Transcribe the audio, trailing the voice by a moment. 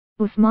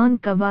Usman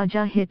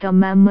Khawaja hit a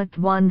mammoth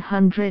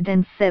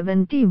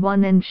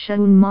 171 and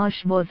Shaun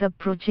Marsh was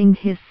approaching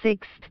his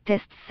sixth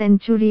Test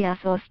century as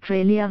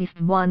Australia is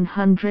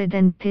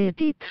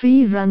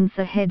 133 runs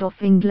ahead of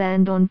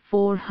England on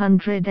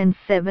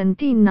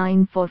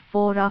 479 for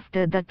 4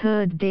 after the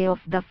third day of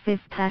the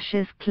fifth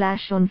Ashes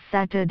clash on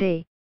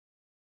Saturday.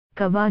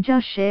 Khawaja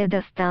shared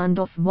a stand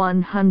of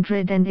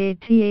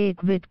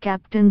 188 with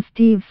captain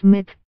Steve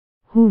Smith,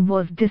 who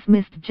was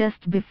dismissed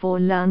just before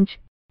lunch,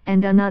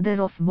 and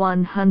another of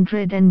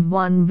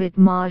 101 with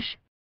Marsh,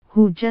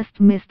 who just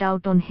missed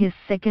out on his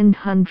second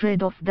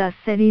 100 of the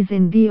series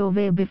in the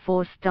away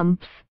before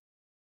stumps.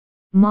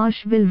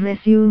 Marsh will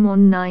resume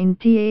on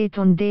 98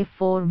 on day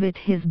 4 with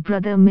his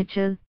brother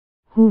Mitchell,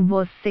 who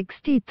was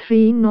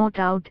 63 not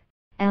out,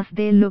 as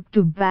they look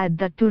to bat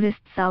the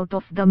tourists out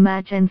of the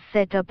match and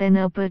set up an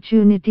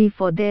opportunity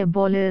for their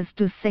bowlers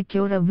to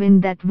secure a win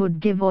that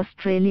would give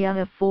Australia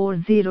a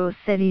 4-0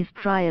 series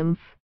triumph.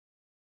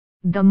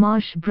 The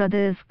Marsh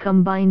brothers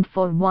combined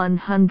for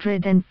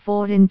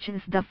 104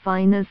 inches the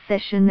final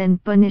session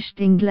and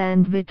punished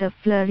England with a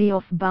flurry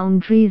of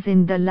boundaries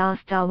in the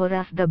last hour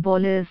as the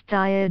bowlers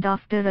tired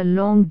after a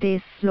long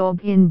day's slog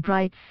in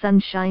bright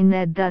sunshine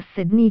at the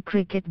Sydney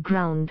Cricket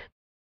Ground.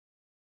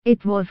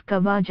 It was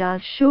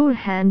Khawaja's sure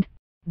hand,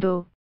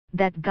 though,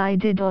 that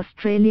guided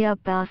Australia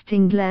past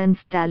England's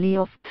tally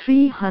of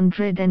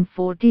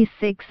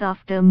 346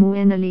 after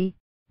Moeen Ali,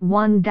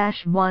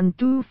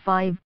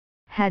 1-125,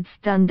 had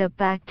stunned a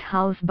packed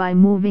house by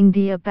moving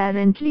the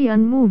apparently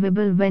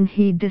unmovable when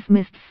he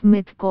dismissed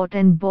Smith caught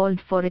and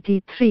bowled for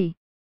 83.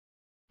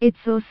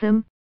 "It's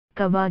awesome,"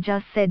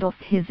 Khawaja said of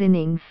his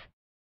innings.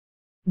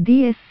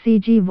 "The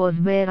SCG was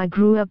where I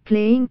grew up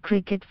playing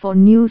cricket for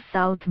New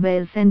South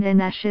Wales, and an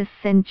Ashes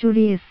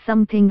century is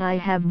something I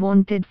have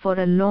wanted for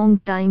a long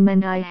time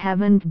and I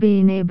haven't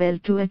been able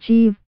to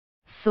achieve,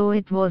 so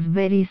it was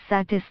very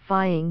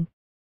satisfying.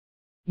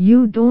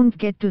 You don't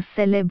get to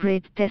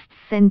celebrate Test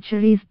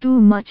centuries too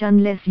much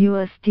unless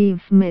you're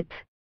Steve Smith.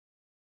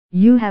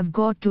 You have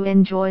got to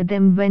enjoy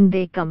them when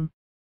they come."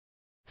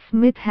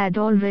 Smith had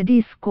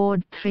already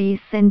scored 3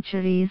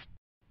 centuries,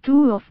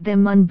 2 of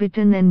them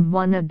unbeaten and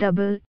 1 a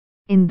double,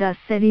 in the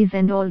series,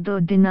 and although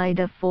denied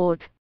a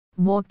 4th,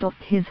 walked off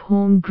his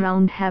home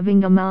ground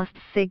having amassed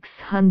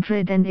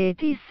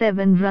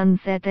 687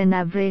 runs at an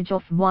average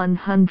of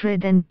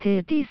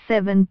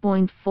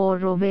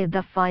 137.4 over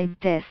the 5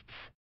 tests.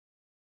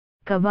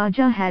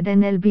 Khawaja had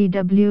an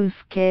LBW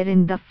scare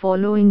in the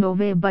following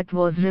over but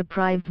was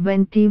reprieved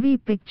when TV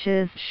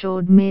pictures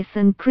showed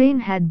Mason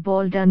Crane had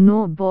bowled a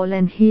no-ball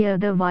and he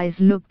otherwise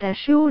looked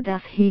assured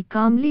as he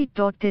calmly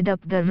totted up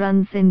the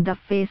runs in the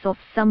face of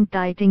some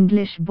tight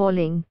English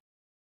bowling.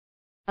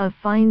 A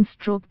fine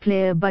stroke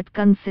player but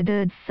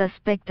considered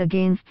suspect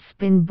against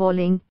spin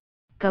bowling,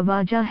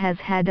 Khawaja has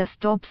had a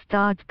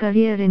stop-start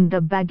career in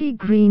the baggy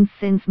green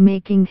since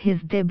making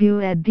his debut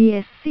at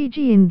the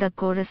SCG in the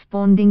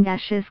corresponding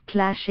Ashes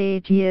clash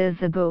 8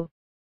 years ago.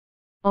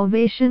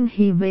 Ovation.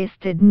 He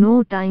wasted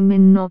no time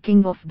in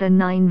knocking off the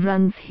 9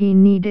 runs he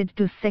needed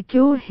to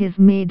secure his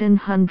maiden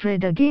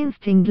 100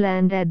 against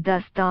England at the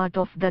start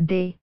of the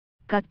day,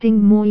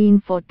 cutting Moeen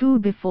for 2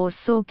 before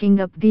soaking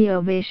up the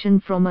ovation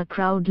from a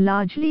crowd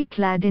largely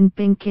clad in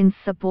pink in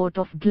support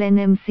of Glenn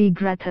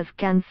McGrath's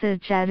cancer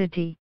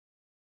charity.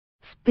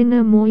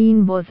 Spinner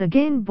Moeen was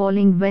again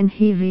bowling when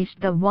he reached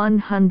the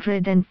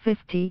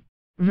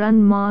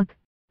 150-run mark,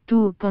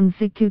 2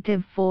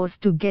 consecutive fours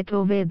to get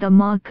over the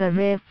mark, a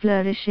rare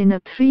flourish in a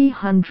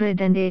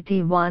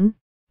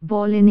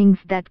 381-ball innings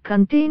that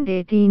contained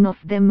 18 of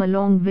them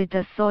along with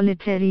a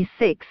solitary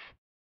 6.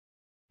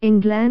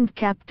 England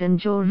captain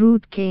Joe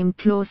Root came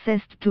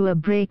closest to a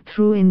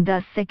breakthrough in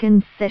the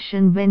second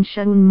session when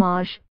Shaun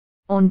Marsh,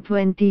 on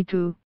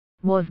 22,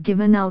 was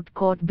given out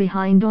caught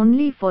behind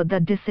only for the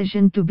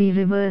decision to be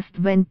reversed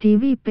when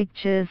TV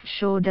pictures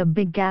showed a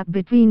big gap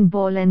between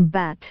ball and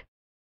bat.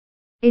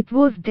 It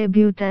was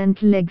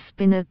debutant leg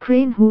spinner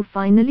Crane who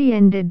finally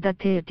ended the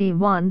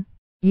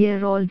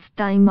 31-year-old's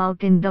time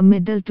out in the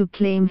middle to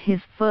claim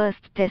his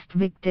first Test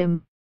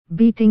victim,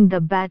 beating the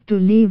bat to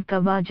leave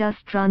Khawaja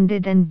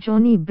stranded and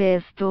Johnny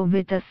Bairstow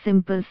with a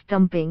simple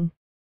stumping.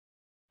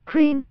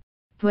 Crane,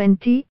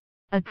 20,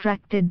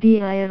 attracted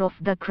the ire of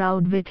the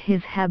crowd with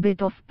his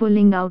habit of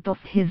pulling out of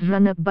his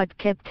run-up but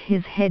kept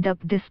his head up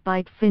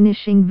despite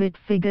finishing with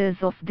figures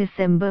of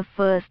December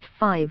 1st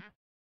 5.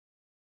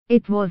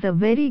 It was a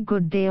very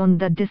good day on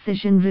the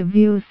decision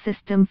review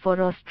system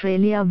for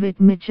Australia, with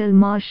Mitchell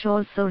Marsh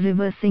also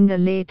reversing a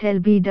late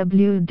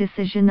LBW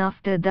decision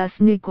after the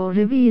Snicko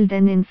revealed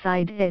an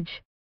inside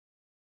edge.